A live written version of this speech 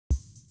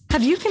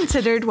Have you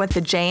considered what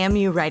the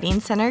JMU Writing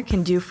Center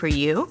can do for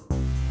you?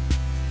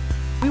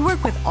 We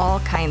work with all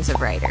kinds of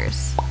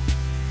writers,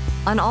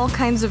 on all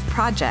kinds of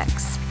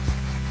projects.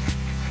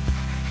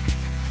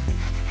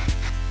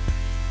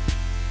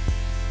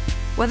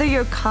 Whether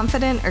you're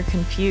confident or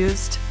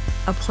confused,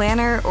 a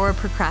planner or a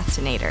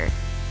procrastinator,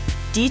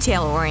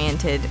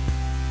 detail-oriented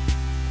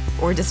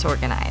or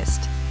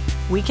disorganized,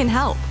 we can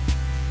help.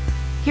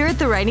 Here at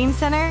the Writing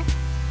Center,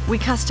 we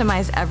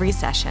customize every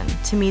session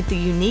to meet the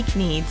unique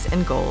needs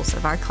and goals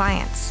of our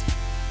clients.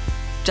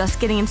 Just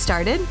getting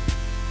started?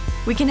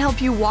 We can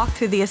help you walk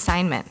through the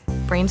assignment,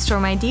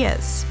 brainstorm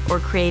ideas, or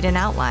create an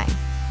outline.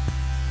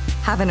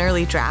 Have an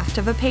early draft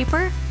of a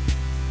paper?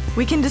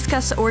 We can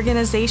discuss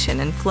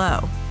organization and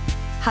flow,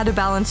 how to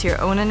balance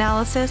your own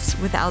analysis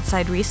with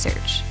outside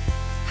research,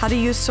 how to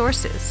use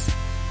sources,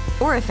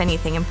 or if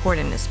anything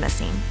important is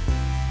missing.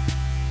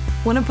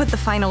 Want to put the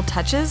final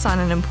touches on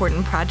an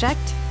important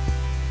project?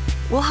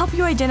 We'll help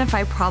you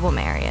identify problem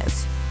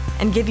areas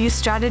and give you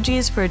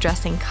strategies for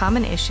addressing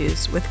common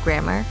issues with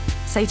grammar,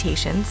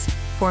 citations,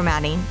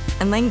 formatting,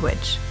 and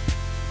language.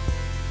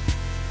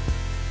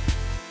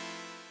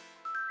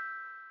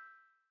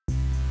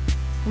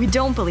 We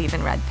don't believe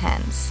in red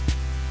pens.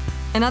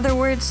 In other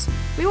words,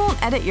 we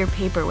won't edit your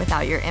paper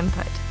without your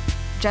input,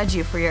 judge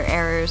you for your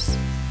errors,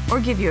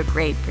 or give you a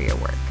grade for your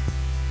work.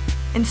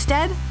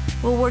 Instead,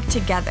 we'll work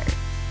together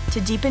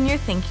to deepen your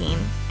thinking,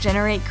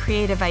 generate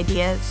creative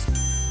ideas,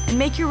 and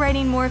make your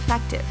writing more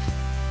effective.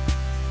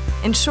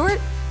 In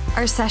short,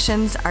 our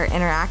sessions are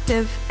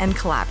interactive and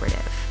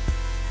collaborative.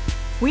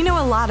 We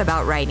know a lot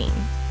about writing,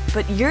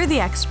 but you're the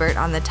expert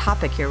on the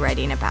topic you're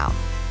writing about,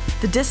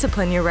 the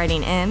discipline you're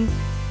writing in,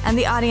 and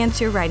the audience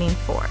you're writing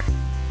for.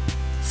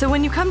 So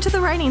when you come to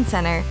the Writing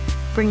Center,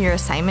 bring your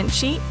assignment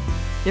sheet,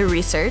 your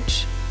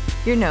research,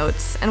 your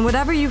notes, and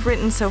whatever you've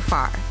written so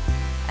far,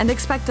 and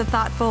expect a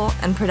thoughtful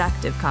and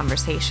productive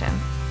conversation.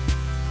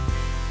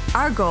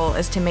 Our goal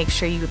is to make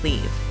sure you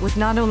leave with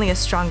not only a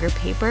stronger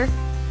paper,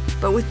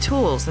 but with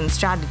tools and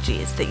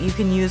strategies that you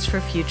can use for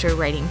future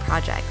writing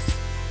projects.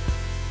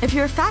 If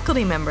you're a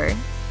faculty member,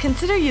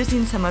 consider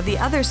using some of the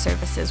other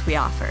services we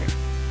offer.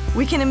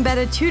 We can embed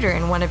a tutor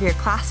in one of your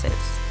classes,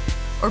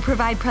 or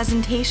provide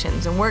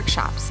presentations and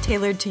workshops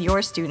tailored to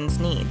your students'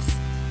 needs.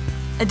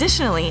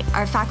 Additionally,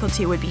 our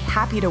faculty would be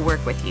happy to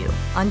work with you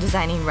on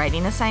designing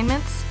writing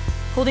assignments,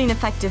 holding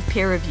effective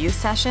peer review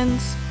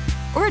sessions,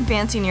 or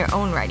advancing your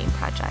own writing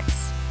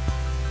projects.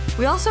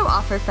 We also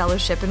offer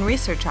fellowship and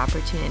research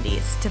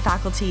opportunities to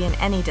faculty in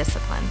any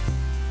discipline.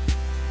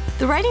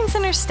 The Writing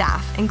Center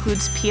staff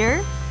includes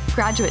peer,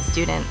 graduate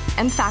student,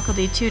 and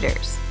faculty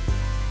tutors,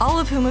 all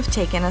of whom have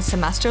taken a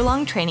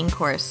semester-long training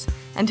course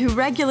and who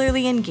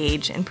regularly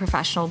engage in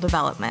professional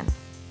development.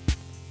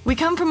 We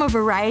come from a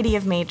variety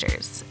of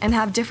majors and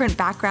have different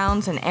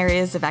backgrounds and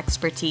areas of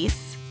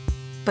expertise,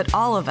 but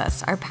all of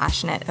us are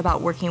passionate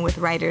about working with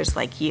writers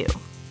like you.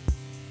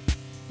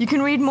 You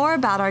can read more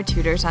about our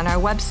tutors on our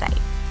website,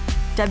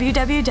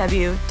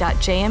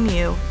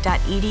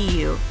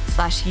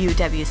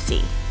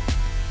 www.jmu.edu/UWC.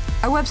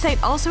 Our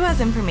website also has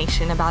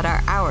information about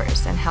our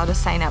hours and how to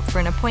sign up for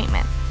an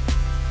appointment.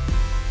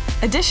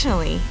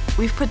 Additionally,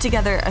 we've put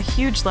together a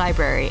huge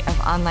library of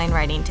online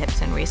writing tips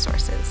and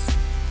resources.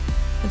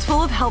 It's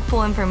full of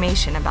helpful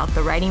information about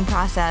the writing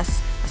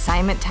process,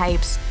 assignment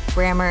types,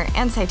 grammar,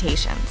 and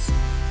citations.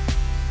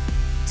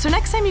 So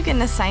next time you get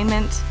an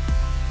assignment,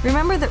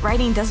 remember that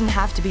writing doesn't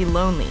have to be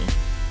lonely,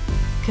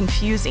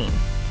 confusing,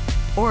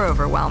 or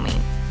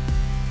overwhelming.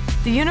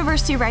 The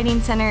University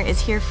Writing Center is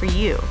here for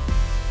you.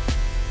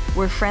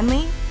 We're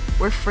friendly,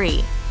 we're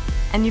free,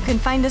 and you can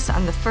find us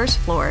on the first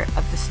floor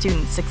of the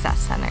Student Success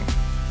Center.